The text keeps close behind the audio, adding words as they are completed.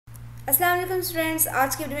अस्सलाम वालेकुम स्टूडेंट्स,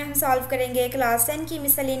 आज की वीडियो में हम सॉल्व करेंगे क्लास 10 की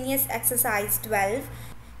मिसलेनियस एक्सरसाइज 12।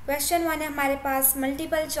 क्वेश्चन 1 है हमारे पास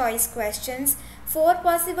multiple choice questions. 4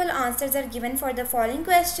 possible answers are given for the following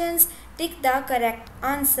questions, tick the correct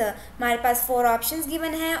answer. हमारे पास 4 ऑप्शंस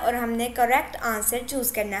गिवन हैं और हमने करेक्ट आंसर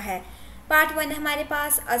चूज करना है। पार्ट 1 है हमारे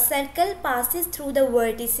पास, a circle passes through the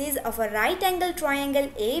vertices of a right angle triangle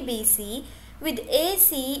ABC with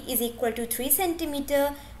AC is equal to 3 centimeter,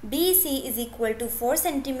 BC is equal to 4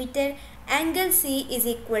 centimeter, angle C is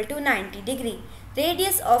equal to 90 degree.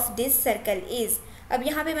 Radius of this circle is। अब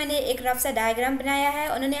यहाँ पे मैंने एक rough सा diagram बनाया है।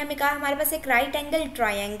 उन्होंने हमें कहा हमारे पास एक राइट एंगल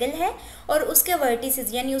ट्रायंगल है और उसके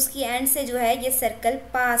वर्टिसेस यानी उसकी एंड से जो है ये सर्कल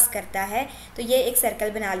पास करता है, तो ये एक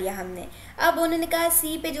सर्कल बना लिया हमने। अब उन्होंने कहा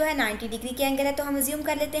सी पे जो है 90 डिग्री के एंगल है, तो हम अज्यूम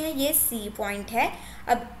कर लेते हैं ये सी पॉइंट है।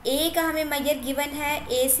 अब ए का हमें मेजर गिवन है,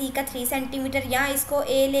 ए सी का 3 सेंटीमीटर, या इसको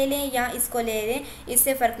ए ले लें या इसको ले लें,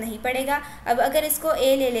 इससे फ़र्क नहीं पड़ेगा। अब अगर इसको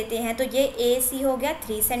ए ले लेते हैं तो ये ए सी हो गया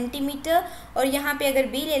 3 सेंटीमीटर, और यहाँ पे अगर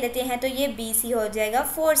बी ले लेते हैं तो ये बी सी हो जाएगा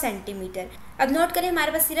 4 सेंटीमीटर। अब नोट करें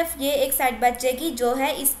हमारे पास सिर्फ ये एक साइड बचेगी जो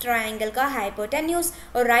है इस ट्रायंगल का हाइपोटेन्यूज,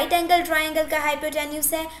 और राइट एंगल ट्रायंगल का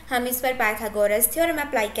हाइपोटेन्यूज है। हम इस पर पाइथागोरस थ्योरम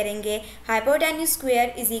अप्लाई करेंगे। Hypotenuse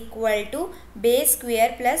square is equal to base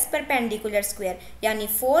square plus perpendicular square, यानी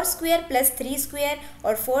 4 स्क्वायर प्लस 3 स्क्वायर,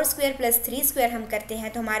 और 4 स्क्वायर प्लस 3 स्क्वायर हम करते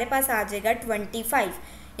हैं तो हमारे पास आ जाएगा 25।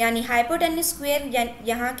 यानी हाइपोटेन्यूज स्क्वायर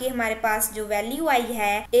यहाँ की हमारे पास जो वैल्यू आई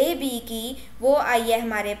है ए बी की, वो आई है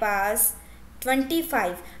हमारे पास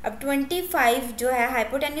 25। अब 25 जो है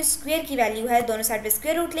हाइपोटेन्यूज स्क्वायर की वैल्यू है, दोनों साइड पे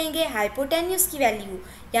स्क्वायर रूट लेंगे। हाइपोटेन्यूज की वैल्यू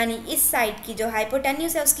यानी इस साइड की जो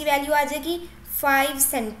हाइपोटेन्यूज है उसकी वैल्यू आ जाएगी 5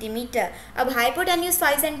 सेंटीमीटर। अब हाइपोटेन्यूज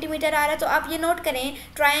 5 सेंटीमीटर आ रहा है, तो आप ये नोट करें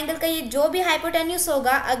ट्रायंगल का ये जो भी हाइपोटेन्यूज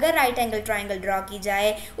होगा, अगर राइट एंगल ट्रायंगल ड्रॉ की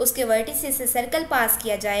जाए, उसके वर्टिसेस से सर्कल पास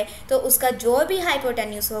किया जाए, तो उसका जो भी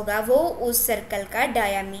हाइपोटेन्यूज होगा वो उस सर्कल का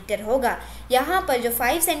डायामीटर होगा। यहाँ पर जो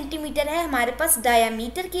 5 सेंटीमीटर है हमारे पास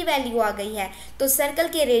डायामीटर की वैल्यू आ गई है, तो सर्कल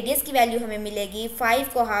के रेडियस की वैल्यू हमें मिलेगी 5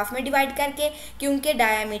 को हाफ में डिवाइड करके, क्योंकि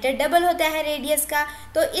डायामीटर डबल होता है रेडियस का।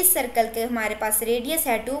 तो इस सर्कल के हमारे पास रेडियस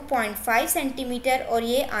है 2.5 सेंटीमीटर, और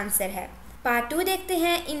ये आंसर है। पार्ट 2 देखते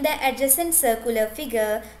हैं। In the adjacent circular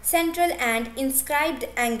figure central and inscribed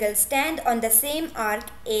angle stand on the same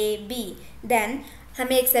arc A B, then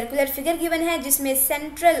हमें एक सर्कुलर फिगर गिवन है जिसमें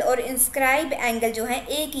सेंट्रल और इंस्क्राइब एंगल जो है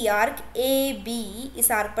ए की आर्क ए बी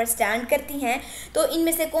इस आर्क पर स्टैंड करती हैं, तो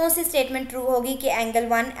इनमें से कौन सी स्टेटमेंट ट्रू होगी कि एंगल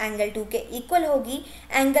 1 एंगल 2 के इक्वल होगी,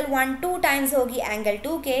 एंगल 1 2 टाइम्स होगी एंगल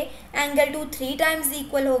 2 के, एंगल 2 3 टाइम्स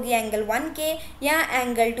इक्वल होगी एंगल 1 के, या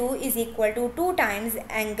angle 2 is equal to 2 times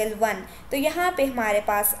angle 1। तो यहाँ पे हमारे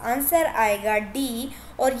पास आंसर आएगा डी।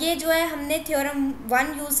 और ये जो है हमने थ्योरम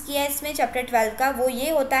 1 यूज़ किया है इसमें चैप्टर 12 का, वो ये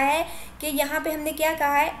होता है कि यहाँ पे हमने क्या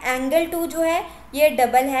कहा है, एंगल 2 जो है ये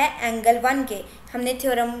डबल है एंगल 1 के। हमने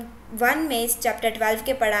थ्योरम 1 में इस चैप्टर 12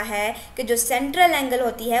 के पढ़ा है कि जो सेंट्रल एंगल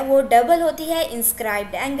होती है वो डबल होती है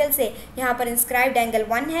इंस्क्राइब्ड एंगल से। यहाँ पर इंस्क्राइब्ड एंगल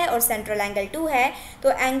 1 है और सेंट्रल एंगल 2 है,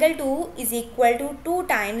 तो angle 2 is equal to 2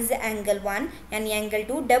 times angle 1, यानी एंगल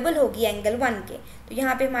 2 डबल होगी एंगल 1 के। तो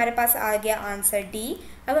यहाँ पे हमारे पास आ गया आंसर डी।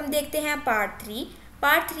 अब हम देखते हैं पार्ट 3।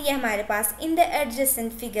 पार्ट 3 है हमारे पास। In the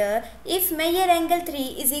adjacent figure if major angle 3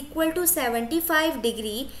 is equal to 75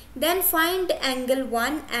 degree, then find angle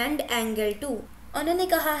 1 and angle 2। उन्होंने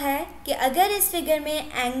कहा है कि अगर इस फिगर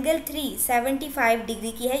में एंगल 3 75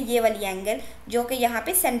 डिग्री की है, ये वाली एंगल जो कि यहाँ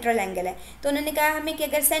पे सेंट्रल एंगल है, तो उन्होंने कहा हमें कि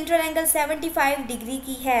अगर सेंट्रल एंगल 75 डिग्री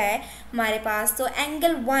की है हमारे पास, तो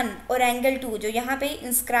एंगल 1 और एंगल 2 जो यहाँ पे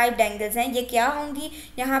इंस्क्राइब्ड एंगल्स हैं ये क्या होंगी।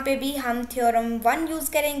 यहाँ पे भी हम थ्योरम 1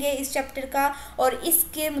 यूज़ करेंगे इस चैप्टर का, और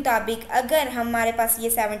इसके मुताबिक अगर हमारे पास ये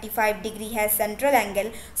 75 डिग्री है सेंट्रल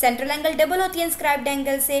एंगल डबल होती है इंस्क्राइब्ड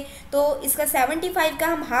एंगल से, तो इसका 75 का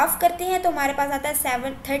हम हाफ करते हैं तो हमारे पास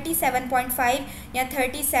 37.5 या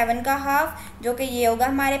 37 का हाफ, जो कि ये होगा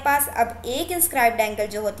हमारे पास। अब एक इंस्क्राइब्ड एंगल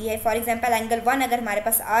जो होती है, फॉर एग्जांपल एंगल 1 अगर हमारे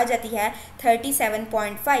पास आ जाती है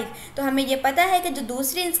 37.5, तो हमें ये पता है कि जो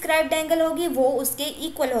दूसरी इंस्क्राइब्ड एंगल होगी वो उसके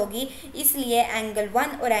इक्वल होगी, इसलिए एंगल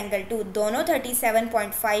 1 और एंगल 2 दोनों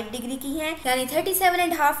 37.5 डिग्री की हैं, यानी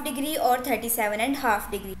 37.5 डिग्री और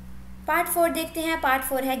 37.5 डिग्री। पार्ट 4 देखते हैं। पार्ट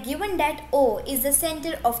 4 है given that O is the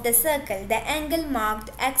centre of the circle the angle marked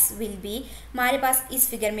X will be. हमारे पास इस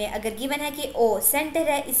फिगर में अगर गिवन है कि O सेंटर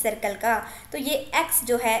है इस सर्कल का, तो ये X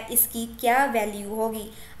जो है इसकी क्या वैल्यू होगी।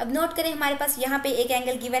 अब नोट करें हमारे पास यहाँ पे एक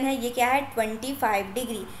एंगल गिवन है, ये क्या है 25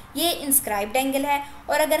 डिग्री, ये इंस्क्राइब्ड एंगल है।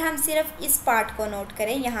 और अगर हम सिर्फ इस पार्ट को नोट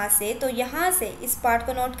करें यहाँ से, तो यहाँ से इस पार्ट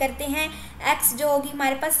को नोट करते हैं, एक्स जो होगी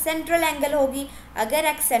हमारे पास सेंट्रल एंगल होगी। अगर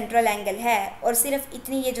एक्स सेंट्रल एंगल है और सिर्फ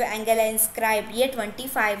इतनी ये जो एंगल है इंस्क्राइब्ड ये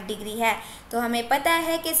 25 डिग्री है, तो हमें पता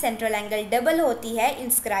है कि सेंट्रल एंगल डबल होती है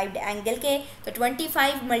इंस्क्राइब्ड एंगल के। तो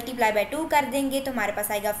 25 मल्टीप्लाई बाय 2 कर देंगे तो हमारे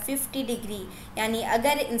पास आएगा 50 डिग्री। यानी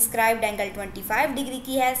अगर इंस्क्राइब्ड एंगल 25 डिग्री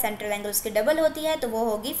की है, सेंट्रल एंगल उसके डबल होती है, तो वो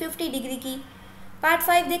होगी 50 डिग्री की। पार्ट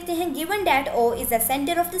 5 देखते हैं। Given that O is the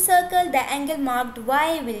centre of the circle the angle marked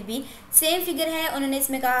Y will be. Same figure है, उन्होंने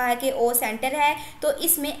इसमें कहा है कि O सेंटर है, तो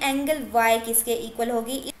इसमें एंगल Y किसके इक्वल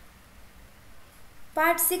होगी।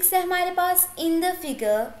 पार्ट 6 है हमारे पास। In the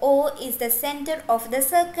figure O is the centre of the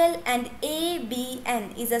circle and ABN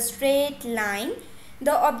is a straight line. The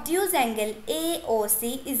obtuse angle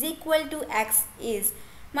AOC is equal to X is.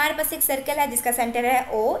 हमारे पास एक circle है जिसका सेंटर है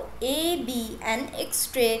O, ABN एक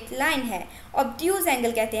straight line है। Obtuse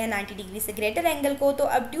angle कहते हैं 90 degree से ग्रेटर एंगल को। तो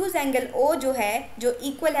ऑब्ट्यूज एंगल O जो है, जो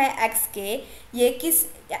इक्वल है X के,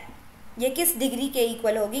 ये किस डिग्री के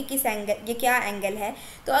इक्वल होगी, किस एंगल, ये क्या एंगल है।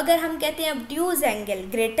 तो अगर हम कहते हैं obtuse angle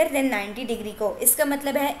greater than 90 degree को, इसका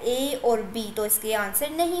मतलब है A और B, तो इसके आंसर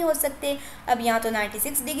नहीं हो सकते। अब यहाँ तो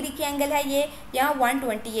 96 डिग्री की एंगल है ये, यहाँ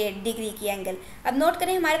 128 डिग्री की एंगल। अब नोट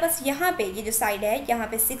करें हमारे पास यहाँ पे ये जो साइड है, यहाँ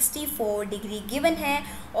पे 64 डिग्री गिवन है।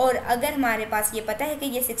 और अगर हमारे पास ये पता है कि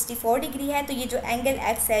ये 64 डिग्री है, तो ये जो एंगल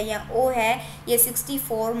X है या O है, ये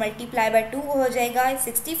 64 मल्टीप्लाई बाय 2 हो जाएगा।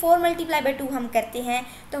 64 मल्टीप्लाई बाय 2 हम करते हैं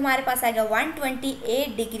तो हमारे पास आएगा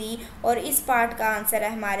 128 डिग्री। और इस पार्ट का आंसर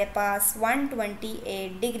है हमारे पास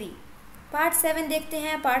 128 डिग्री। पार्ट 7 देखते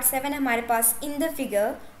हैं। पार्ट 7 हमारे पास। In the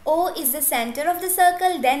figure O is the centre of the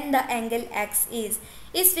circle then the angle X is.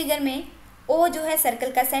 इस फिगर में O जो है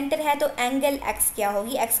सर्कल का सेंटर है, तो एंगल X क्या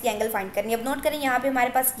होगी, X की एंगल फाइंड करनी है। अब नोट करें यहाँ पे हमारे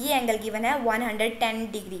पास ये एंगल गिवन है 110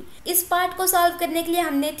 डिग्री। इस पार्ट को सॉल्व करने के लिए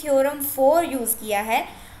हमने थ्योरम 4 यूज़ किया है।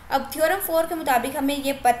 अब थ्योरम 4 के मुताबिक हमें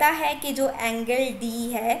ये पता है कि जो एंगल D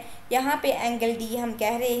है, यहाँ पे एंगल D हम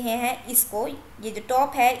कह रहे हैं इसको, ये जो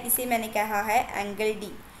टॉप है इसे मैंने कहा है एंगल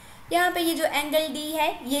D। यहाँ पे ये जो एंगल D है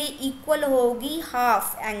ये इक्वल होगी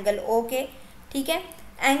हाफ एंगल O के, ठीक है।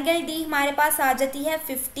 एंगल D हमारे पास आ जाती है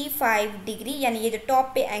 55 डिग्री, यानी ये जो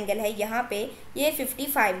टॉप पे एंगल है यहाँ पे ये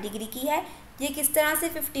 55 डिग्री की है। ये किस तरह से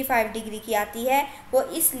 55 डिग्री की आती है, वो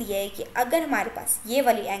इसलिए कि अगर हमारे पास ये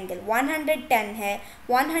वाली एंगल 110 है,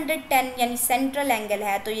 110 यानी सेंट्रल एंगल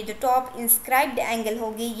है, तो ये जो टॉप इंस्क्राइब्ड एंगल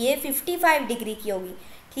होगी ये 55 डिग्री की होगी,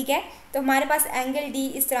 ठीक है। तो हमारे पास एंगल D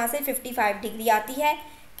इस तरह से 55 डिग्री आती है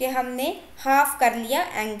कि हमने हाफ कर लिया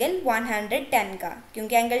एंगल 110 का,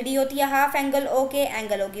 क्योंकि एंगल D होती है हाफ एंगल O के।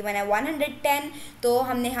 एंगल O की बना 110, तो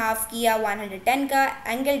हमने हाफ किया 110 का।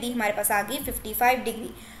 एंगल D हमारे पास आ गई 55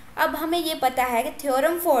 डिग्री। अब हमें ये पता है कि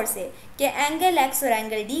थ्योरम 4 से कि एंगल X और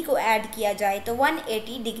एंगल D को ऐड किया जाए तो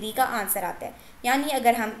 180 डिग्री का आंसर आता है। यानी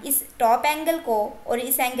अगर हम इस टॉप एंगल को और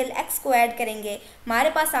इस एंगल X को ऐड करेंगे, हमारे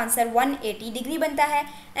पास आंसर 180 डिग्री बनता है।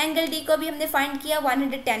 एंगल D को भी हमने फाइंड किया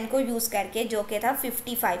 110 को यूज़ करके, जो कि था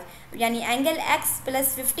 55, यानी angle X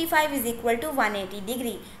plus 55 is equal to 180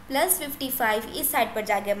 degree. Plus 55 इस साइड पर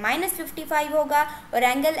जाकर माइनस 55 होगा, और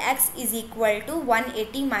angle X is equal to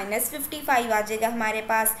 180 minus 55 आ जाएगा हमारे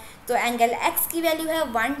पास। तो एंगल X की वैल्यू है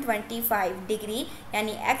 125 डिग्री,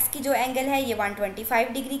 यानी X की जो एंगल है ये 125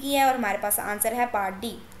 डिग्री की है, और हमारे पास आंसर है पार्ट डी।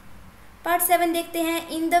 पार्ट 7 देखते हैं।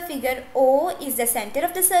 In the figure O is the centre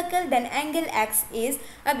of the circle then angle X is.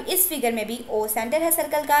 अब इस फिगर में भी O सेंटर है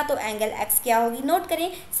सर्कल का, तो एंगल X क्या होगी। नोट करें,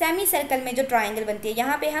 सेमी सर्कल में जो ट्राइंगल बनती है,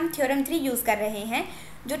 यहाँ पे हम थ्योरम 3 यूज़ कर रहे हैं।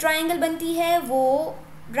 जो ट्राइंगल बनती है वो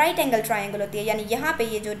राइट एंगल ट्राइंगल होती है, यानी यहाँ पे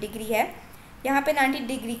ये जो डिग्री है, यहाँ पे 90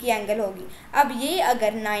 डिग्री की एंगल होगी। अब ये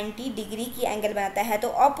अगर 90 डिग्री की एंगल बनाता है तो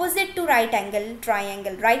opposite to right angle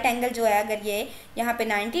triangle, right angle जो है अगर ये यहाँ पे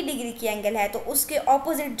 90 डिग्री की एंगल है, तो उसके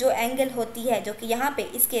ऑपोजिट जो एंगल होती है, जो कि यहाँ पे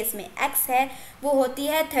इस केस में x है, वो होती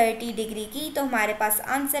है 30 डिग्री की। तो हमारे पास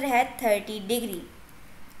आंसर है 30 डिग्री।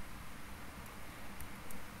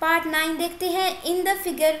 पार्ट 9 देखते हैं। In the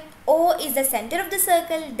figure O is the centre of the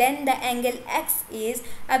circle then the angle X is.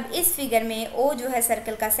 अब इस फिगर में O जो है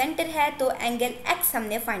सर्कल का सेंटर है, तो एंगल X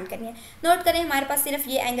हमने फाइंड करनी है। नोट करें, हमारे पास सिर्फ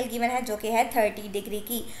ये एंगल गिवन है जो कि है 30 डिग्री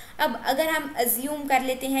की। अब अगर हम अज्यूम कर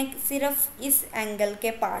लेते हैं सिर्फ इस एंगल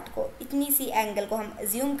के पार्ट को, इतनी सी एंगल को हम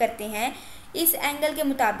अज्यूम करते हैं इस एंगल के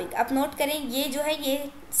मुताबिक। अब नोट करें, ये जो है ये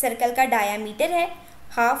सर्कल का डायामीटर है,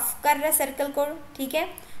 हाफ कर रहा है सर्कल को, ठीक है।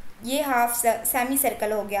 ये हाफ सेमी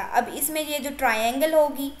सर्कल हो गया। अब इसमें ये जो ट्रायंगल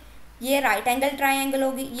होगी ये राइट एंगल ट्रायंगल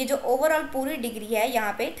होगी। ये जो ओवरऑल पूरी डिग्री है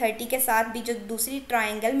यहाँ पे 30 के साथ भी जो दूसरी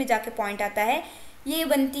ट्रायंगल में जाके पॉइंट आता है, ये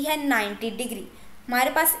बनती है 90 डिग्री।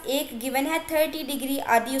 हमारे पास एक गिवन है 30 डिग्री,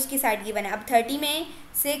 आधी उसकी साइड गिवन है। अब 30 में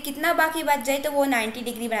से कितना बाकी बच जाए तो वो 90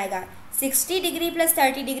 डिग्री बनाएगा। 60 डिग्री प्लस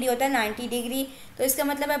 30 डिग्री होता है 90 डिग्री, तो इसका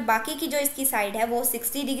मतलब है बाकी की जो इसकी साइड है वो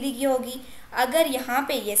 60 डिग्री की होगी। अगर यहाँ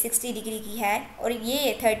पे ये 60 डिग्री की है और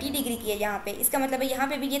ये 30 डिग्री की है यहाँ पे, इसका मतलब है यहाँ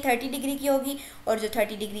पे भी ये 30 डिग्री की होगी और जो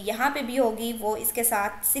 30 डिग्री यहाँ पे भी होगी वो इसके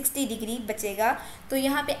साथ 60 डिग्री बचेगा। तो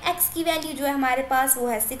यहाँ पे x की वैल्यू जो है हमारे पास वो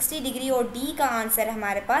है 60 डिग्री और d का आंसर है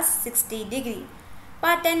हमारे पास 60 डिग्री।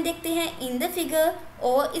 पार्ट 10 देखते हैं। In the figure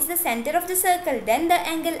O is the centre of the circle then the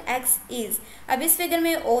angle x is. अब इस फिगर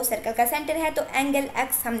में O सर्कल का सेंटर है तो एंगल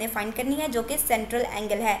x हमने फाइंड करनी है जो कि सेंट्रल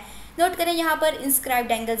एंगल है। नोट करें यहाँ पर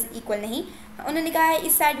इंस्क्राइब्ड एंगल्स इक्वल नहीं, उन्होंने कहा है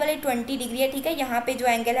इस साइड वाले 20 डिग्री है, ठीक है। यहाँ पे जो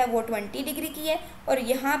एंगल है वो 20 डिग्री की है और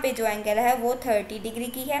यहाँ पे जो एंगल है वो 30 डिग्री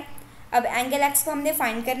की है। अब एंगल x को हमने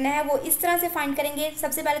फाइंड करना है, वो इस तरह से फाइंड करेंगे।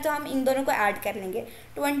 सबसे पहले तो हम इन दोनों को ऐड कर लेंगे,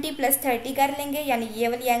 20 प्लस 30 कर लेंगे, यानी ये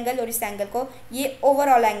वाली एंगल और इस एंगल को, ये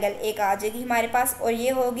ओवरऑल एंगल एक आ जाएगी हमारे पास और ये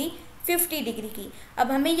होगी 50 डिग्री की।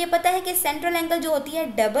 अब हमें ये पता है कि सेंट्रल एंगल जो होती है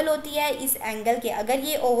डबल होती है इस एंगल के। अगर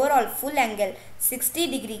ये ओवरऑल फुल एंगल 60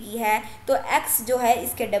 डिग्री की है तो x जो है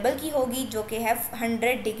इसके डबल की होगी जो कि है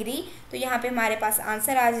 100 डिग्री। तो यहाँ पे हमारे पास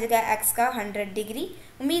आंसर आ जाएगा x का 100 डिग्री।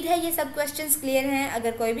 उम्मीद है ये सब क्वेश्चंस क्लियर हैं।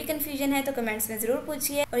 अगर कोई भी कन्फ्यूजन है तो कमेंट्स में ज़रूर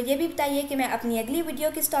पूछिए और ये भी बताइए कि मैं अपनी अगली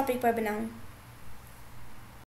वीडियो किस टॉपिक पर बनाऊँ।